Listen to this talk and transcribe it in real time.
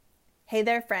Hey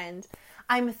there, friend.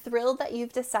 I'm thrilled that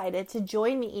you've decided to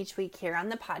join me each week here on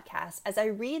the podcast as I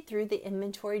read through the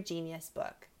Inventory Genius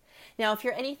book. Now, if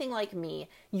you're anything like me,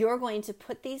 you're going to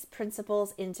put these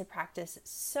principles into practice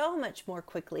so much more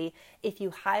quickly if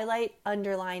you highlight,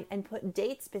 underline, and put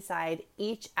dates beside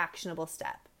each actionable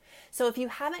step. So if you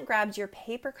haven't grabbed your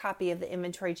paper copy of the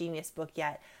Inventory Genius book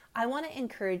yet, I want to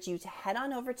encourage you to head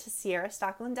on over to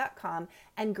sierrastockeland.com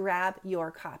and grab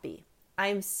your copy.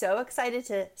 I'm so excited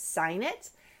to sign it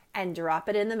and drop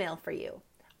it in the mail for you.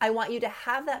 I want you to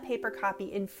have that paper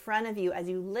copy in front of you as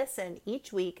you listen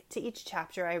each week to each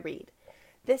chapter I read.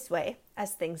 This way,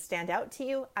 as things stand out to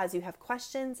you, as you have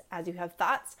questions, as you have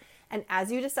thoughts, and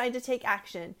as you decide to take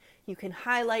action, you can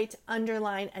highlight,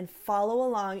 underline, and follow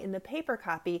along in the paper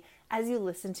copy as you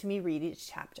listen to me read each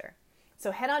chapter.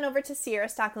 So head on over to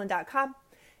sierrastockeland.com,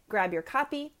 grab your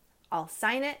copy, I'll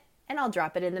sign it, and I'll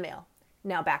drop it in the mail.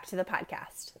 Now back to the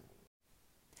podcast.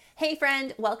 Hey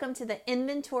friend, welcome to the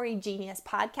Inventory Genius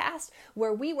podcast,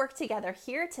 where we work together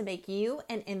here to make you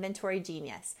an inventory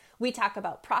genius. We talk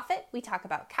about profit, we talk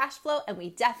about cash flow, and we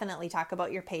definitely talk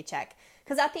about your paycheck.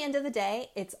 Because at the end of the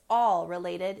day, it's all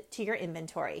related to your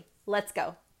inventory. Let's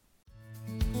go.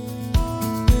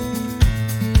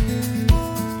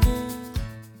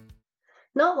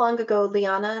 Not long ago,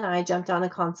 Liana and I jumped on a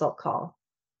consult call.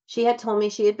 She had told me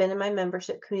she had been in my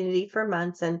membership community for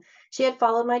months and she had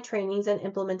followed my trainings and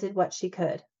implemented what she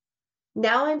could.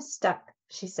 Now I'm stuck,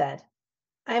 she said.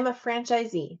 I am a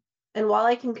franchisee, and while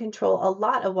I can control a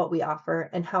lot of what we offer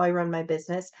and how I run my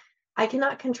business, I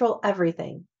cannot control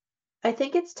everything. I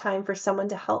think it's time for someone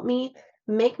to help me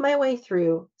make my way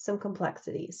through some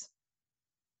complexities.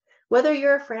 Whether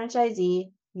you're a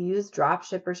franchisee, you use drop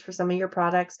shippers for some of your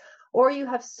products, or you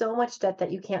have so much debt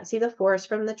that you can't see the forest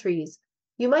from the trees,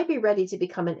 you might be ready to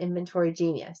become an inventory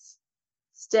genius.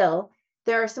 Still,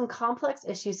 there are some complex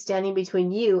issues standing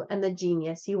between you and the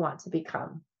genius you want to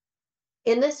become.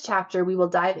 In this chapter, we will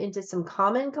dive into some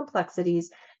common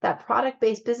complexities that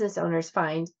product-based business owners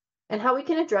find and how we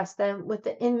can address them with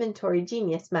the inventory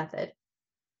genius method.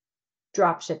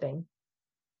 Drop shipping.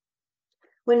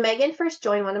 When Megan first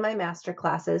joined one of my master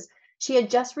classes, she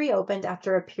had just reopened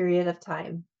after a period of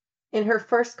time. In her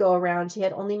first go-around, she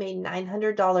had only made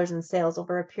 $900 in sales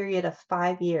over a period of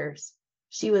 5 years.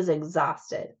 She was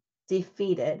exhausted,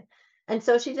 defeated, and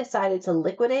so she decided to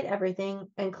liquidate everything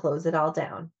and close it all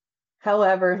down.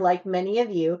 However, like many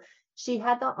of you, she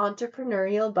had the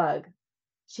entrepreneurial bug.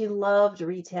 She loved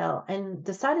retail and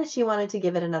decided she wanted to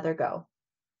give it another go.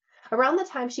 Around the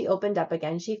time she opened up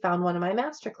again, she found one of my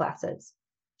master classes.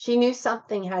 She knew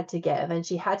something had to give, and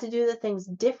she had to do the things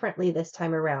differently this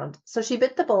time around, so she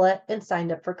bit the bullet and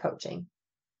signed up for coaching.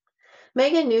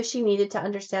 Megan knew she needed to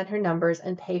understand her numbers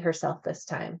and pay herself this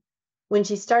time. When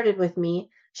she started with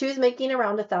me, she was making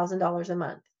around $1,000 a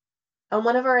month. On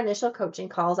one of our initial coaching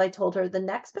calls, I told her the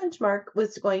next benchmark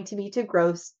was going to be to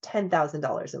gross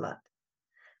 $10,000 a month.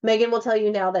 Megan will tell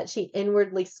you now that she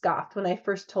inwardly scoffed when I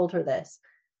first told her this,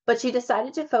 but she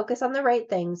decided to focus on the right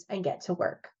things and get to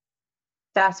work.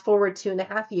 Fast forward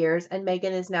 2.5 years, and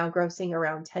Megan is now grossing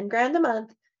around 10 grand a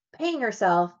month, paying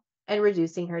herself and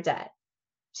reducing her debt.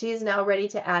 She is now ready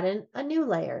to add in a new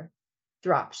layer,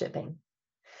 drop shipping.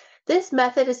 This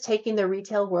method is taking the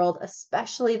retail world,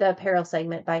 especially the apparel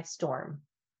segment, by storm.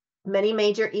 Many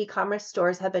major e-commerce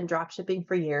stores have been drop shipping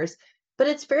for years, but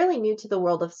it's fairly new to the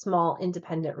world of small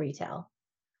independent retail.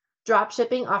 Drop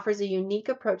shipping offers a unique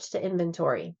approach to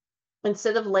inventory.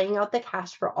 Instead of laying out the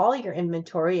cash for all your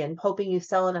inventory and hoping you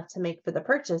sell enough to make for the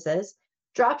purchases,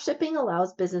 drop shipping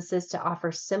allows businesses to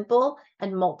offer simple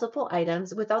and multiple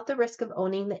items without the risk of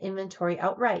owning the inventory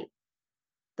outright.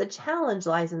 The challenge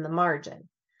lies in the margin.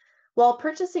 While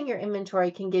purchasing your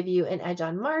inventory can give you an edge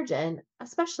on margin,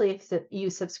 especially if you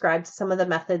subscribe to some of the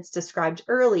methods described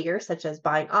earlier, such as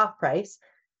buying off price,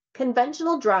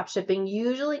 conventional drop shipping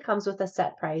usually comes with a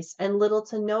set price and little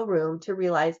to no room to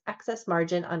realize excess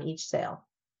margin on each sale.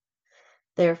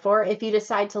 Therefore, if you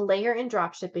decide to layer in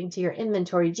drop shipping to your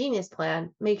inventory genius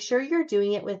plan, make sure you're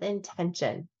doing it with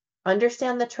intention.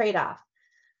 Understand the trade-off.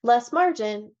 Less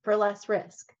margin for less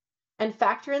risk. And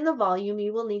factor in the volume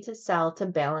you will need to sell to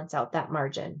balance out that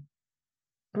margin.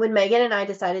 When Megan and I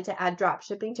decided to add drop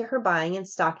shipping to her buying and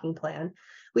stocking plan,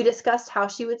 we discussed how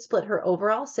she would split her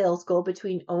overall sales goal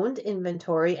between owned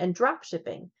inventory and drop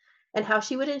shipping, and how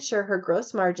she would ensure her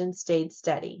gross margin stayed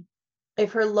steady.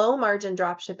 If her low margin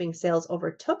drop shipping sales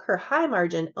overtook her high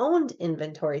margin owned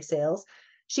inventory sales,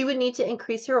 she would need to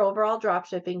increase her overall drop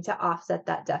shipping to offset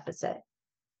that deficit.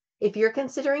 If you're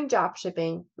considering drop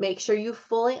shipping, make sure you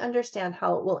fully understand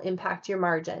how it will impact your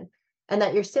margin and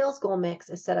that your sales goal mix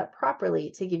is set up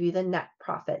properly to give you the net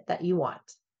profit that you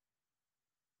want.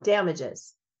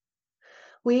 Damages.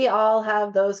 We all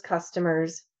have those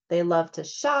customers. They love to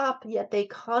shop, yet they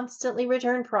constantly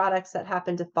return products that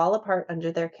happen to fall apart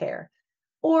under their care.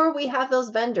 Or we have those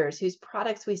vendors whose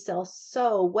products we sell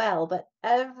so well, but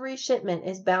every shipment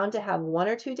is bound to have one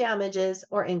or two damages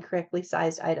or incorrectly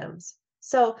sized items.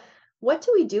 So, what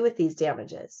do we do with these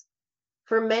damages?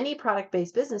 For many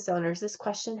product-based business owners, this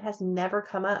question has never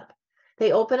come up.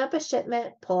 They open up a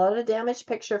shipment, pull out a damaged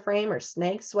picture frame or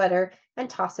snag sweater, and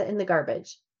toss it in the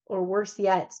garbage. Or worse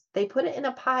yet, they put it in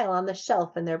a pile on the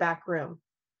shelf in their back room.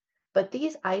 But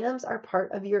these items are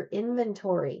part of your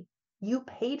inventory. You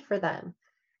paid for them.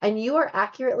 And you are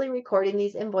accurately recording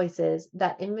these invoices.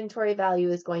 That inventory value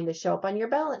is going to show up on your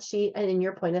balance sheet and in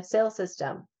your point of sale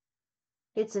system.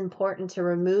 It's important to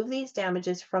remove these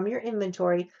damages from your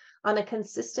inventory on a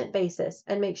consistent basis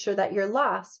and make sure that your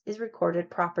loss is recorded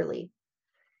properly.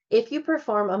 If you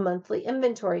perform a monthly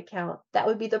inventory count, that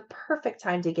would be the perfect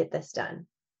time to get this done.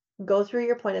 Go through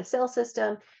your point of sale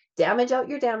system, damage out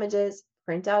your damages,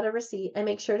 print out a receipt, and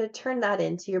make sure to turn that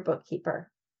in to your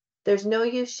bookkeeper. There's no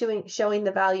use showing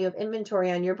the value of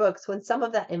inventory on your books when some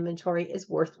of that inventory is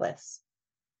worthless.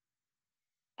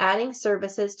 Adding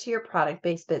services to your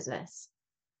product-based business.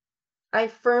 I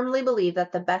firmly believe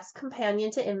that the best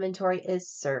companion to inventory is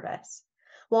service.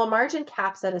 While margin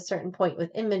caps at a certain point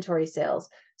with inventory sales,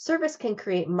 service can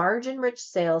create margin-rich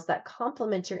sales that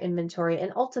complement your inventory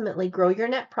and ultimately grow your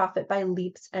net profit by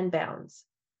leaps and bounds.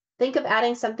 Think of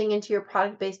adding something into your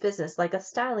product-based business like a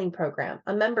styling program,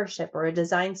 a membership, or a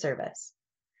design service.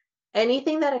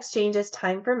 Anything that exchanges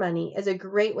time for money is a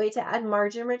great way to add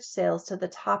margin-rich sales to the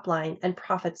top line and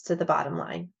profits to the bottom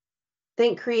line.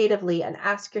 Think creatively and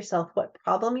ask yourself what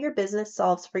problem your business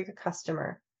solves for your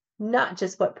customer, not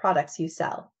just what products you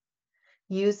sell.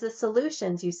 Use the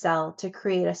solutions you sell to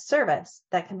create a service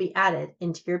that can be added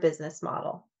into your business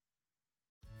model.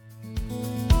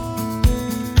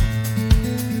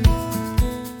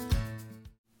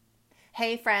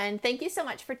 Hey friend, thank you so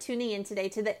much for tuning in today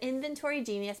to the Inventory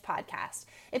Genius podcast.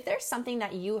 If there's something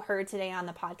that you heard today on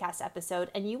the podcast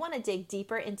episode and you want to dig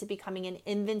deeper into becoming an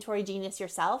inventory genius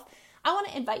yourself, I want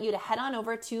to invite you to head on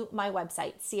over to my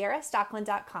website,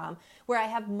 sierrastocklin.com, where I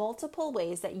have multiple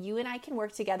ways that you and I can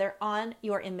work together on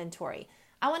your inventory.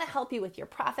 I want to help you with your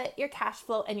profit, your cash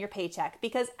flow, and your paycheck,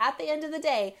 because at the end of the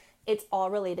day, it's all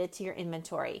related to your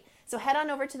inventory. So head on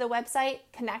over to the website,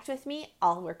 connect with me.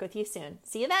 I'll work with you soon.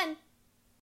 See you then.